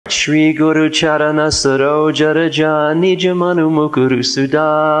Shri Guru Charana Sarojara Jani Jamanu Mukuru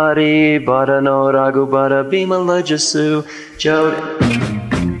Sudari Barano Raghubara Bimala Jasu Jod.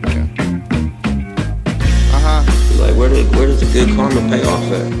 Like where does the good karma pay off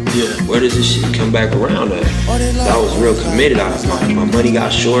at? Yeah. Where does this shit come back around at? I was real committed. My money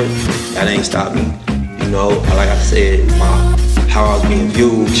got short. That ain't stopped me. You know, like I said, how I was being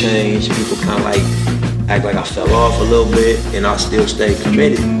viewed changed. People kind of like act like I fell off a little bit, and I still stayed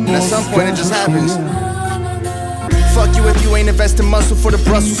committed. At some point it just happens. Fuck you if you ain't investing muscle for the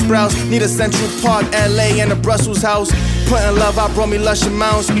Brussels sprouts. Need a Central Park, LA, and a Brussels house. Putting love out brought me lush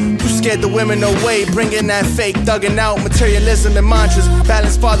amounts. You scared the women away, bringing that fake thugging out. Materialism and mantras,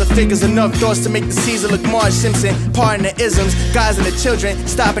 balanced father figures. Enough thoughts to make the Caesar look Marge Simpson. Pardon the isms, guys and the children.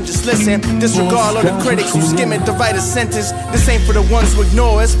 Stop and just listen. Disregard all the critics who skim it to write a sentence. This ain't for the ones who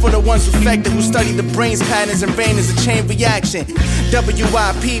ignore, it's for the ones who affected, who study the brain's patterns and brain is a chain reaction.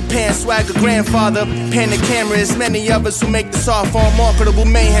 WIP, pan swagger, grandfather. Pan the camera, it's many of us who make this art form marketable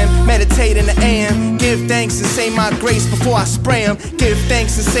mayhem. Meditate in the AM, give thanks and say my grace before I spray them. Give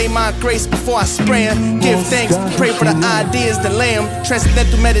thanks and say my grace before I spray them. Give thanks, pray for the ideas that lay them.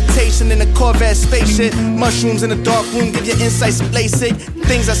 Transcendental meditation in a Corvette spaceship. Mushrooms in a dark room give you insights and LASIK.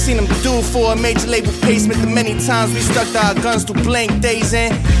 Things I seen them do for a major label placement. The many times we stuck to our guns through blank days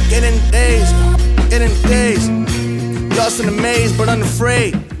and getting days. Lost in the maze, but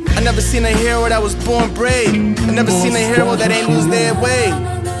unafraid. I never seen a hero that was born brave. I never seen a hero that ain't lose their way.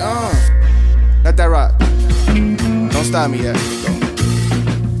 Let that rock. Don't stop me yet.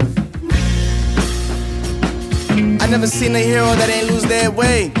 I never seen a hero that ain't lose their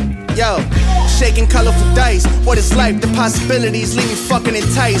way. Yo, shaking colorful dice. What is life? The possibilities leave me fucking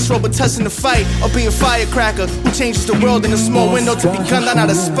enticed. Robotussing the fight or be a firecracker who changes the world in a small window to be gunned down out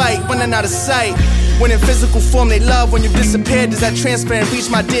of spite, running out of sight. When in physical form they love, when you disappear, does that transparent reach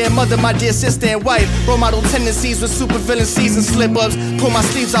my dear mother, my dear sister and wife? Role model tendencies with supervillain season slip-ups. Pull my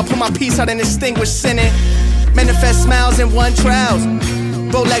sleeves out, pull my piece out and extinguish sinning. Manifest smiles in one trials.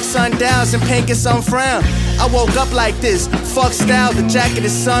 Rolex sundowns and paint gets unfrowned. I woke up like this, fuck style, the jacket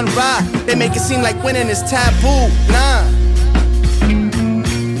is sun ra. They make it seem like winning is taboo, nah.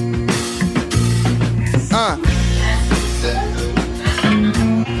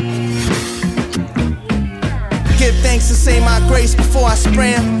 Give thanks and say my grace before I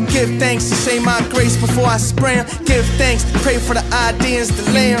spray 'em. Give thanks and say my grace before I spray 'em. Give thanks, pray for the ideas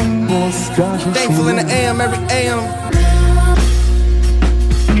to lay 'em. Thankful in the AM every AM.